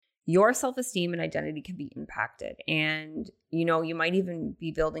your self-esteem and identity can be impacted. And, you might even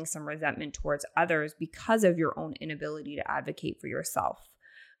be building some resentment towards others because of your own inability to advocate for yourself.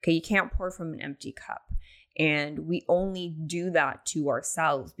 Okay, you can't pour from an empty cup. And we only do that to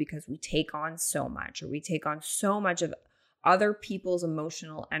ourselves because we take on so much, or we take on so much of other people's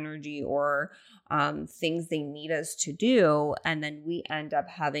emotional energy or things they need us to do. And then we end up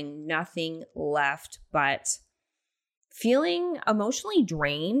having nothing left but feeling emotionally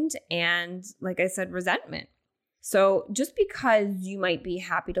drained and, like I said, resentment. So just because you might be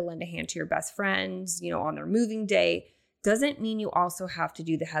happy to lend a hand to your best friends, on their moving day, doesn't mean you also have to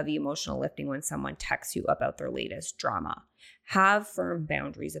do the heavy emotional lifting when someone texts you about their latest drama. Have firm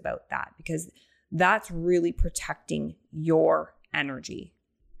boundaries about that, because that's really protecting your energy,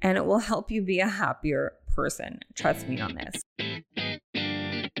 and it will help you be a happier person. Trust me on this.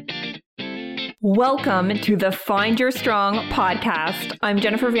 Welcome to the Find Your Strong podcast. I'm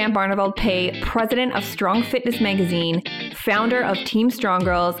Jennifer Van Barneveld-Pay, president of Strong Fitness Magazine, founder of Team Strong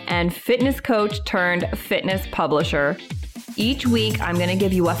Girls, and fitness coach turned fitness publisher. Each week, I'm going to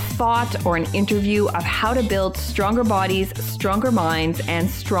give you a thought or an interview of how to build stronger bodies, stronger minds, and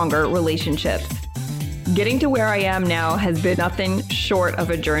stronger relationships. Getting to where I am now has been nothing short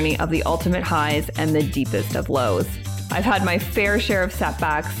of a journey of the ultimate highs and the deepest of lows. I've had my fair share of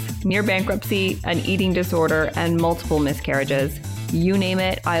setbacks, near bankruptcy, an eating disorder, and multiple miscarriages. You name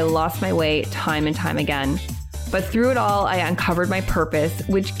it, I lost my way time and time again. But through it all, I uncovered my purpose,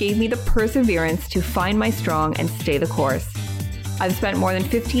 which gave me the perseverance to find my strong and stay the course. I've spent more than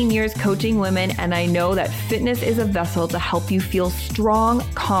 15 years coaching women, and I know that fitness is a vessel to help you feel strong,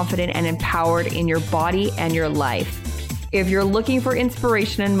 confident, and empowered in your body and your life. If you're looking for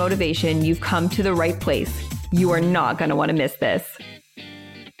inspiration and motivation, you've come to the right place. You are not going to want to miss this.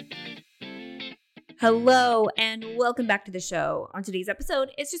 Hello, and welcome back to the show. On today's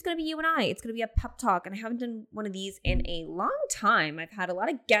episode, it's just going to be you and I. It's going to be a pep talk, and I haven't done one of these in a long time. I've had a lot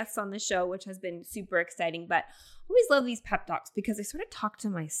of guests on the show, which has been super exciting, but I always love these pep talks because I sort of talk to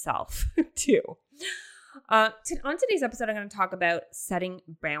myself too. On today's episode, I'm going to talk about setting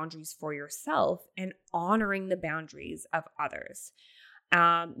boundaries for yourself and honoring the boundaries of others.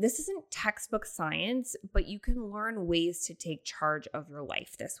 This isn't textbook science, but you can learn ways to take charge of your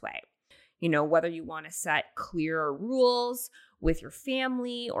life this way. Whether you want to set clearer rules with your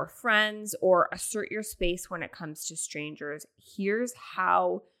family or friends or assert your space when it comes to strangers, here's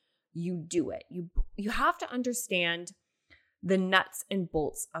how you do it. You have to understand the nuts and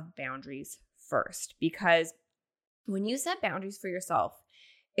bolts of boundaries first, because when you set boundaries for yourself,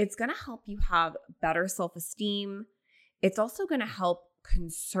 it's going to help you have better self-esteem. It's also going to help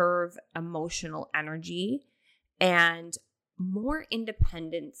conserve emotional energy and more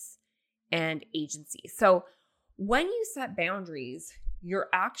independence and agency. So when you set boundaries,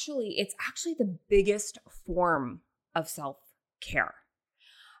 it's actually the biggest form of self-care,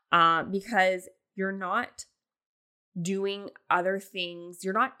 because you're not doing other things.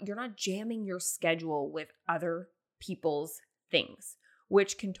 You're not jamming your schedule with other people's things,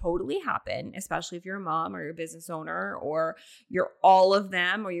 which can totally happen, especially if you're a mom or you're a business owner or you're all of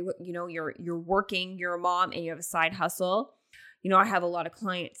them, or you're working, you're a mom and you have a side hustle. I have a lot of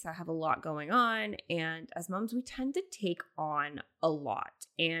clients that have a lot going on, and as moms, we tend to take on a lot,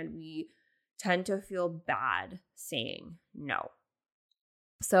 and we tend to feel bad saying no.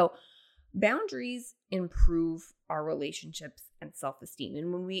 So boundaries improve our relationships and self-esteem.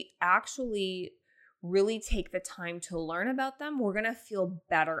 And when we actually really take the time to learn about them, we're going to feel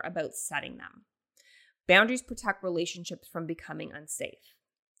better about setting them. Boundaries protect relationships from becoming unsafe.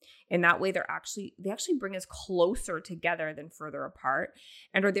 In that way, they actually bring us closer together than further apart,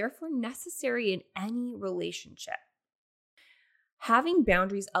 and are therefore necessary in any relationship. Having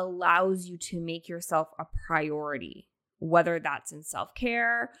boundaries allows you to make yourself a priority, whether that's in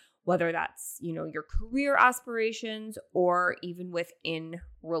self-care, whether that's, your career aspirations, or even within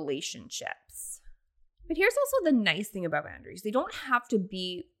relationships. But here's also the nice thing about boundaries. They don't have to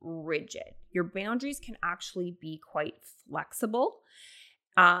be rigid. Your boundaries can actually be quite flexible,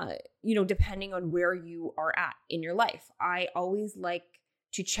 depending on where you are at in your life. I always like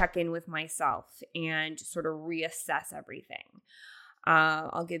to check in with myself and sort of reassess everything.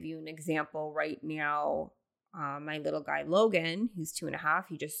 I'll give you an example right now. My little guy, Logan, he's 2.5.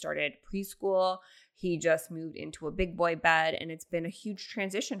 He just started preschool. He just moved into a big boy bed, and it's been a huge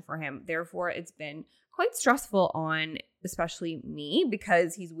transition for him. Therefore, it's been quite stressful on especially me,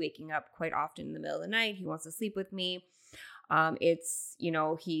 because he's waking up quite often in the middle of the night. He wants to sleep with me.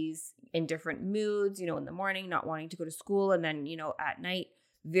 He's in different moods, in the morning, not wanting to go to school. And then, at night,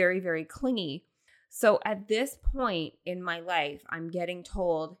 very, very clingy. So at this point in my life, I'm getting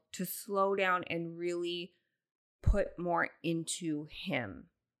told to slow down and really put more into him.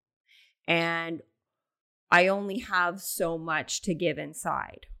 And I only have so much to give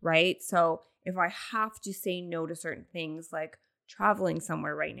inside, right? So if I have to say no to certain things like traveling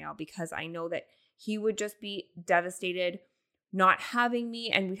somewhere right now, because I know that he would just be devastated not having me,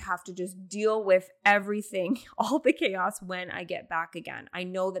 and we'd have to just deal with everything, all the chaos when I get back again. I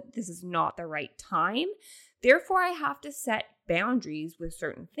know that this is not the right time. Therefore, I have to set boundaries with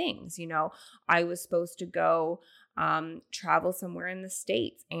certain things. I was supposed to go travel somewhere in the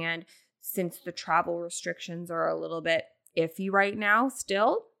States. And since the travel restrictions are a little bit iffy right now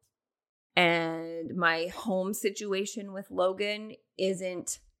still, and my home situation with Logan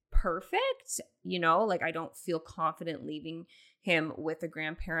isn't perfect, I don't feel confident leaving him with a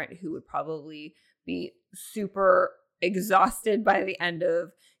grandparent who would probably be super exhausted by the end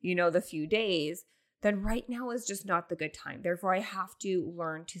of, the few days, then right now is just not the good time. Therefore, I have to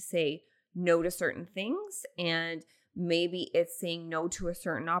learn to say no to certain things, and maybe it's saying no to a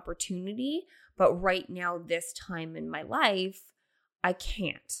certain opportunity, but right now, this time in my life, I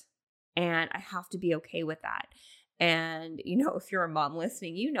can't. And I have to be okay with that. And, if you're a mom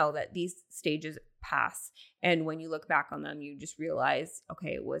listening, you know that these stages pass. And when you look back on them, you just realize,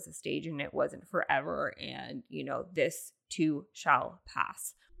 okay, it was a stage and it wasn't forever. And, this too shall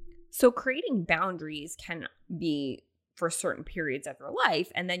pass. So creating boundaries can be for certain periods of your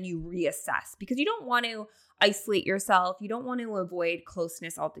life, and then you reassess, because you don't want to isolate yourself. You don't want to avoid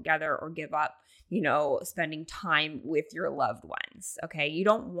closeness altogether or give up, spending time with your loved ones. Okay. You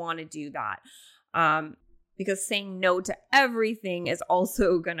don't want to do that. Because saying no to everything is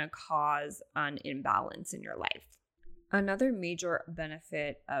also going to cause an imbalance in your life. Another major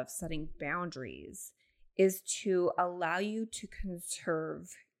benefit of setting boundaries is to allow you to conserve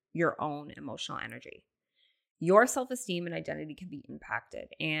your own emotional energy. Your self-esteem and identity can be impacted.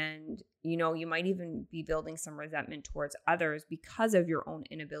 And, you might even be building some resentment towards others because of your own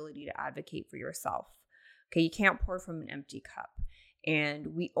inability to advocate for yourself. Okay, you can't pour from an empty cup.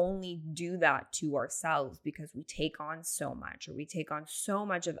 And we only do that to ourselves because we take on so much, or we take on so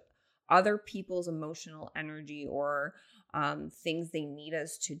much of other people's emotional energy or things they need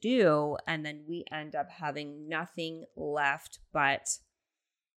us to do. And then we end up having nothing left but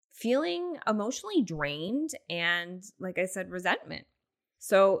feeling emotionally drained and, like I said, resentment.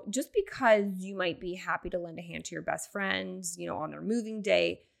 So just because you might be happy to lend a hand to your best friends, on their moving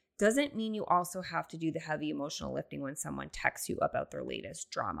day, doesn't mean you also have to do the heavy emotional lifting when someone texts you about their latest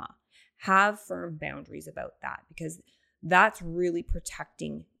drama. Have firm boundaries about that, because that's really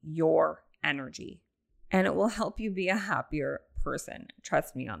protecting your energy, and it will help you be a happier person.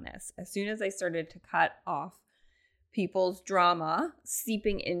 Trust me on this. As soon as I started to cut off people's drama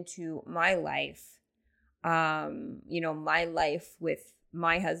seeping into my life, my life with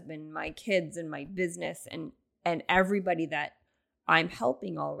my husband, my kids, and my business, and everybody that I'm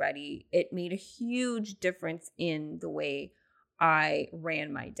helping already, it made a huge difference in the way I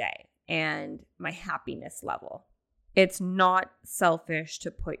ran my day and my happiness level. It's not selfish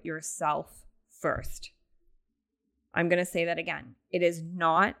to put yourself first. I'm going to say that again. It is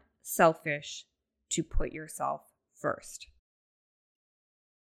not selfish to put yourself first.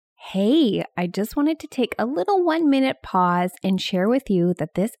 Hey, I just wanted to take a little 1-minute pause and share with you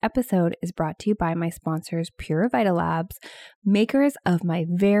that this episode is brought to you by my sponsors, Pure Vitalabs, makers of my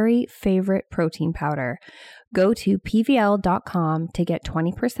very favorite protein powder. Go to pvl.com to get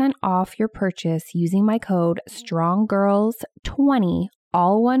 20% off your purchase using my code STRONGGIRLS20,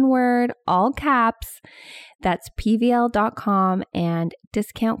 all one word, all caps. That's pvl.com and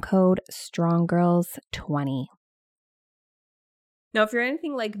discount code STRONGGIRLS20. Now, if you're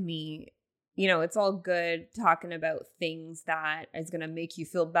anything like me, it's all good talking about things that is going to make you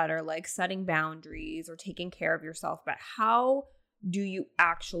feel better, like setting boundaries or taking care of yourself. But how do you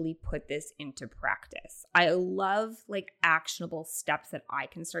actually put this into practice? I love actionable steps that I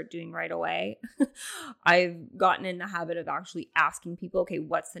can start doing right away. I've gotten in the habit of actually asking people, okay,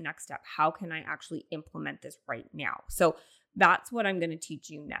 what's the next step? How can I actually implement this right now? So that's what I'm going to teach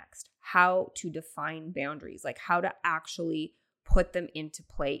you next, how to define boundaries, how to actually put them into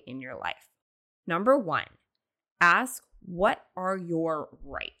play in your life. Number 1, ask, what are your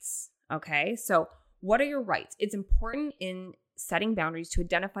rights? Okay, so what are your rights? It's important in setting boundaries to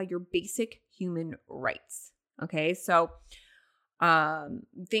identify your basic human rights. Okay, so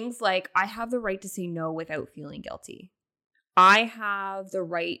things like, I have the right to say no without feeling guilty. I have the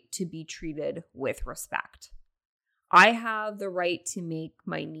right to be treated with respect. I have the right to make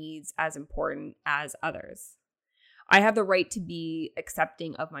my needs as important as others. I have the right to be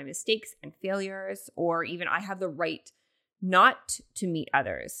accepting of my mistakes and failures, or even I have the right not to meet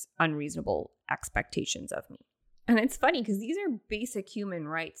others' unreasonable expectations of me. And it's funny because these are basic human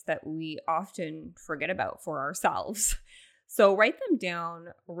rights that we often forget about for ourselves. So write them down,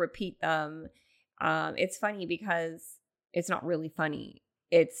 repeat them. It's funny because it's not really funny.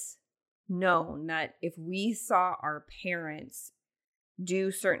 It's known that if we saw our parents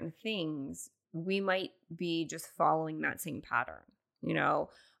do certain things, we might be just following that same pattern. You know,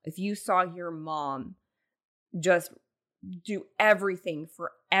 if you saw your mom just do everything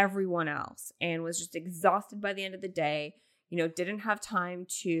for everyone else and was just exhausted by the end of the day, you know, didn't have time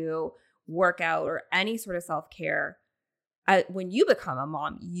to work out or any sort of self-care, when you become a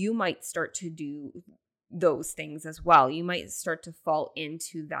mom, you might start to do those things as well. You might start to fall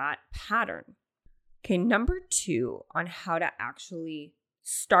into that pattern. Okay, number 2 on how to actually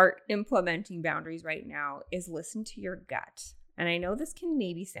start implementing boundaries right now is listen to your gut. And I know this can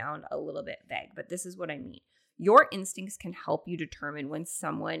maybe sound a little bit vague, but this is what I mean. Your instincts can help you determine when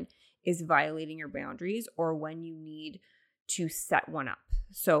someone is violating your boundaries or when you need to set one up.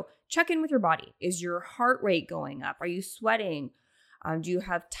 So check in with your body. Is your heart rate going up? Are you sweating? Do you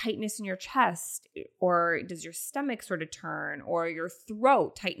have tightness in your chest? Or does your stomach sort of turn? Or your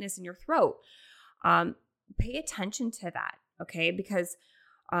throat, tightness in your throat? Pay attention to that, okay? Because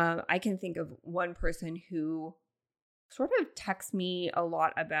I can think of one person who sort of texts me a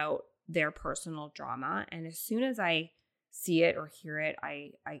lot about their personal drama. And as soon as I see it or hear it,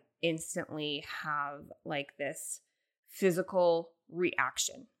 I instantly have like this physical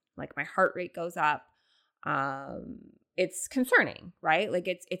reaction. Like my heart rate goes up. It's concerning, right? Like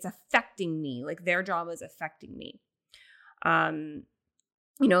it's affecting me. Like their drama is affecting me.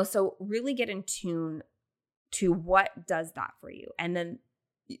 You know, so really get in tune to what does that for you. And then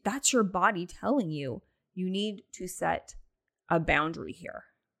that's your body telling you you need to set a boundary here.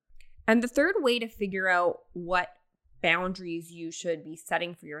 And the third way to figure out what boundaries you should be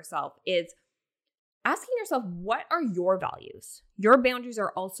setting for yourself is asking yourself, what are your values? Your boundaries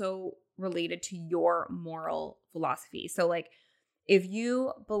are also related to your moral philosophy. So like if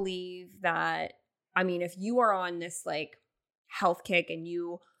you believe that, if you are on this like health kick and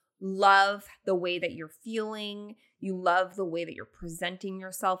you love the way that you're feeling, you love the way that you're presenting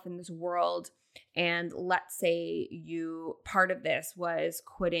yourself in this world, and let's say part of this was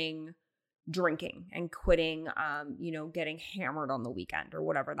quitting drinking and quitting, getting hammered on the weekend or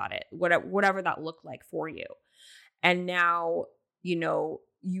whatever that looked like for you. And now,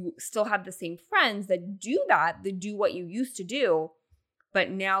 you still have the same friends that do what you used to do, but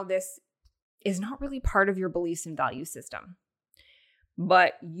now this is not really part of your beliefs and value system.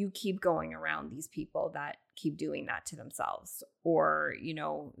 But you keep going around these people that keep doing that to themselves, or,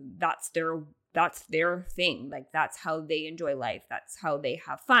 that's their thing. Like that's how they enjoy life. That's how they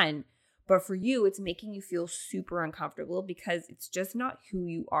have fun. But for you, it's making you feel super uncomfortable because it's just not who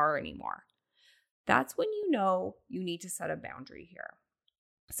you are anymore. That's when you know you need to set a boundary here.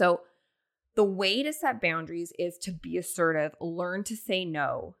 So the way to set boundaries is to be assertive, learn to say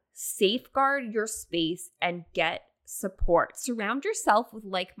no, safeguard your space, and get support. Surround yourself with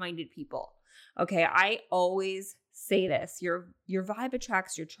like-minded people. Okay, I always say this. Your vibe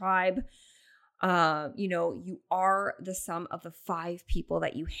attracts your tribe. You are the sum of the 5 people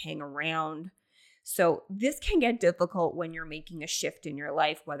that you hang around. So this can get difficult when you're making a shift in your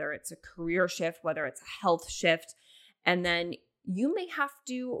life, whether it's a career shift, whether it's a health shift, and then you may have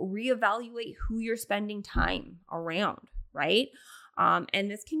to reevaluate who you're spending time around, right?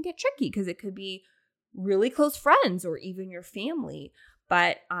 And this can get tricky because it could be really close friends or even your family.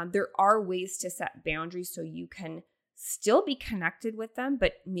 But there are ways to set boundaries so you can still be connected with them,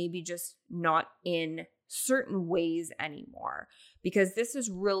 but maybe just not in certain ways anymore. Because this is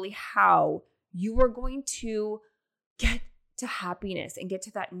really how you are going to get to happiness and get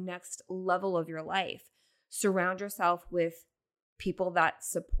to that next level of your life. Surround yourself with people that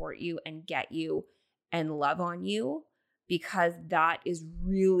support you and get you and love on you, because that is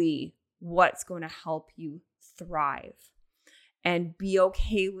really what's going to help you thrive. And be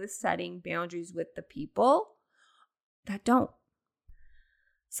okay with setting boundaries with the people that don't.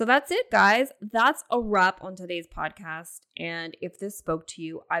 So that's it, guys. That's a wrap on today's podcast. And if this spoke to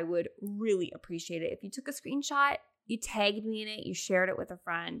you, I would really appreciate it if you took a screenshot, you tagged me in it, you shared it with a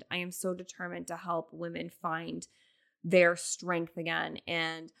friend. I am so determined to help women find their strength again.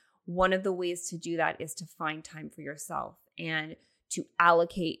 And one of the ways to do that is to find time for yourself and to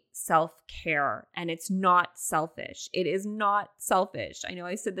allocate self-care, and it's not selfish. It is not selfish. I know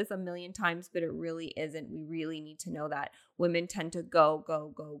I said this a million times, but it really isn't. We really need to know that women tend to go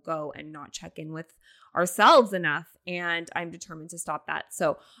and not check in with ourselves enough, and I'm determined to stop that.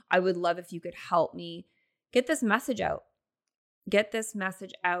 So I would love if you could help me get this message out. Get this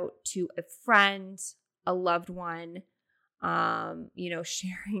message out to a friend, a loved one.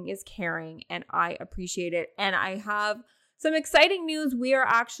 Sharing is caring, and I appreciate it. And I have some exciting news. We are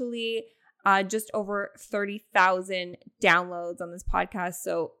actually just over 30,000 downloads on this podcast.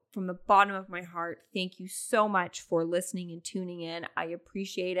 So from the bottom of my heart, thank you so much for listening and tuning in. I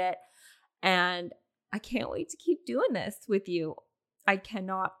appreciate it. And I can't wait to keep doing this with you. I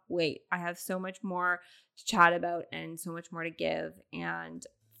cannot wait. I have so much more to chat about and so much more to give. And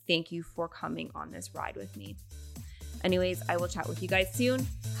thank you for coming on this ride with me. Anyways, I will chat with you guys soon.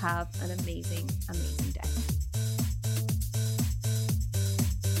 Have an amazing, amazing day.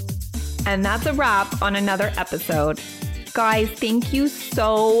 And that's a wrap on another episode. Guys, thank you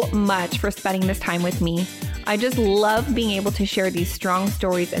so much for spending this time with me. I just love being able to share these strong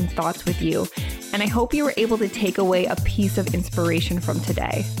stories and thoughts with you. And I hope you were able to take away a piece of inspiration from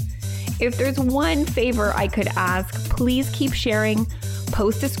today. If there's one favor I could ask, please keep sharing,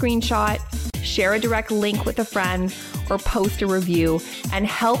 post a screenshot, share a direct link with a friend, or post a review, and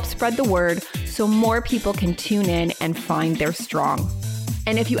help spread the word so more people can tune in and find their strong.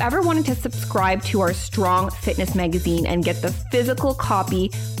 And if you ever wanted to subscribe to our Strong Fitness magazine and get the physical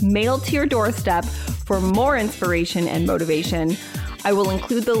copy mailed to your doorstep for more inspiration and motivation, I will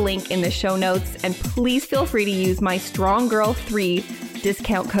include the link in the show notes, and please feel free to use my Strong Girl 3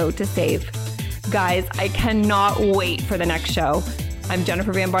 discount code to save. Guys, I cannot wait for the next show. I'm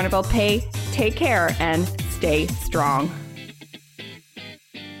Jennifer Van Barneveld Pay. Take care and stay strong.